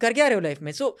 kar kya rahe ho life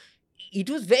mein? So it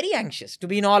was very anxious, to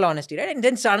be in all honesty, right? And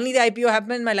then suddenly the IPO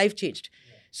happened and my life changed.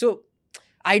 Yeah. So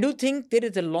I do think there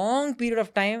is a long period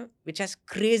of time which has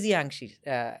crazy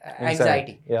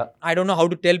anxiety. Yeah. I don't know how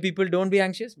to tell people don't be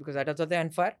anxious because that is what they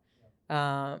unfire.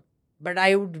 But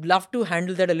I would love to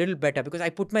handle that a little better because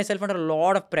I put myself under a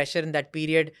lot of pressure in that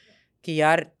period. Ki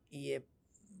yaar,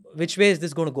 which way is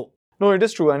this going to go? No, it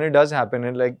is true and it does happen.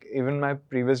 And like even my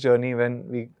previous journey when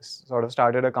we sort of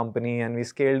started a company and we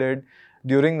scaled it,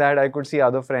 during that I could see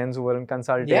other friends who were in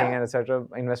consulting and etc.,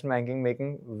 investment banking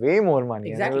making way more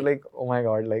money. Exactly. And I was like, oh my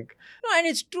God, like. No, and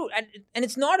it's true. And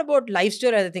it's not about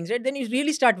lifestyle or other things, right? Then you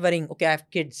really start worrying, okay, I have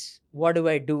kids. What do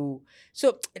I do?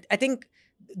 So I think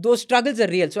those struggles are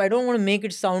real. So I don't want to make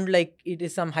it sound like it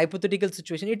is some hypothetical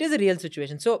situation. It is a real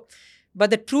situation. So, but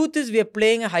the truth is we are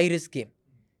playing a high risk game.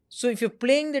 So if you're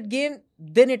playing that game,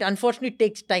 then it unfortunately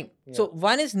takes time. Yeah. So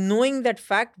one is knowing that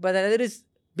fact, but the other is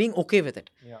being okay with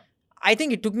it. Yeah. I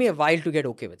think it took me a while to get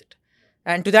okay with it.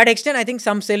 And to that extent, I think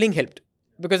some selling helped.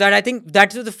 Because I think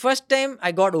that was the first time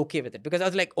I got okay with it. Because I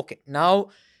was like, okay, now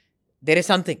there is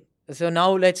something. So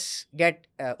now let's get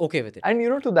okay with it. And you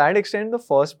know, to that extent, the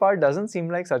first part doesn't seem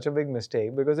like such a big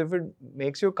mistake. Because if it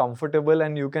makes you comfortable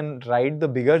and you can ride the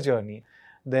bigger journey,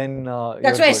 then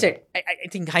that's why I said, I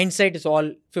think hindsight is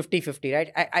all 50-50,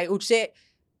 right? I would say,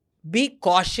 be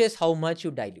cautious how much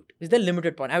you dilute. Is the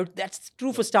limited point. That's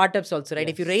true for startups also, right?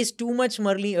 Yes. If you raise too much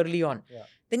money early on,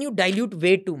 then you dilute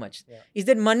way too much. Yeah. Is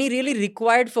that money really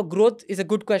required for growth? Is a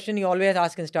good question you always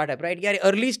ask in startup, right? Yeah,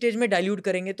 early stage mein dilute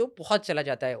karenge to bahut chala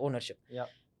jata hai ownership. Yeah.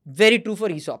 Very true for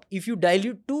ESOP. If you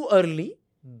dilute too early,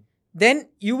 then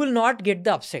you will not get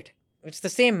the upside. It's the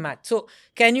same math. So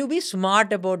can you be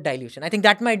smart about dilution? I think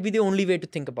that might be the only way to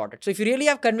think about it. So if you really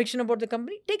have conviction about the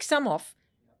company, take some off.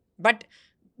 But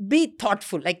be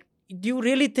thoughtful. Like, do you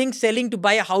really think selling to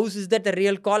buy a house, is that the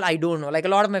real call? I don't know. Like a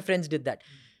lot of my friends did that.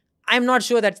 I'm not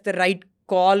sure that's the right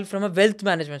call from a wealth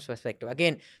management perspective.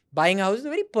 Again, buying a house is a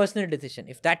very personal decision.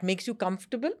 If that makes you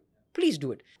comfortable, please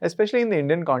do it. Especially in the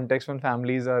Indian context, when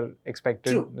families are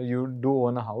expected, True. you do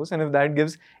own a house, and if that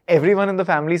gives everyone in the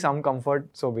family some comfort,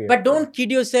 so be it. But don't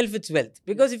kid yourself it's wealth.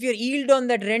 Because if your yield on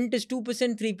that rent is 2%,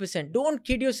 3%, don't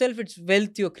kid yourself it's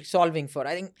wealth you're solving for.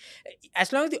 I think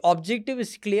as long as the objective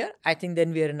is clear, I think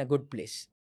then we are in a good place.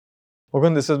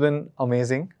 Mukund, this has been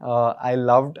amazing. I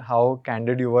loved how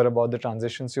candid you were about the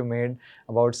transitions you made,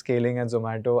 about scaling at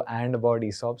Zomato, and about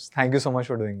ESOPs. Thank you so much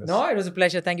for doing this. No, it was a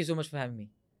pleasure. Thank you so much for having me.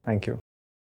 Thank you.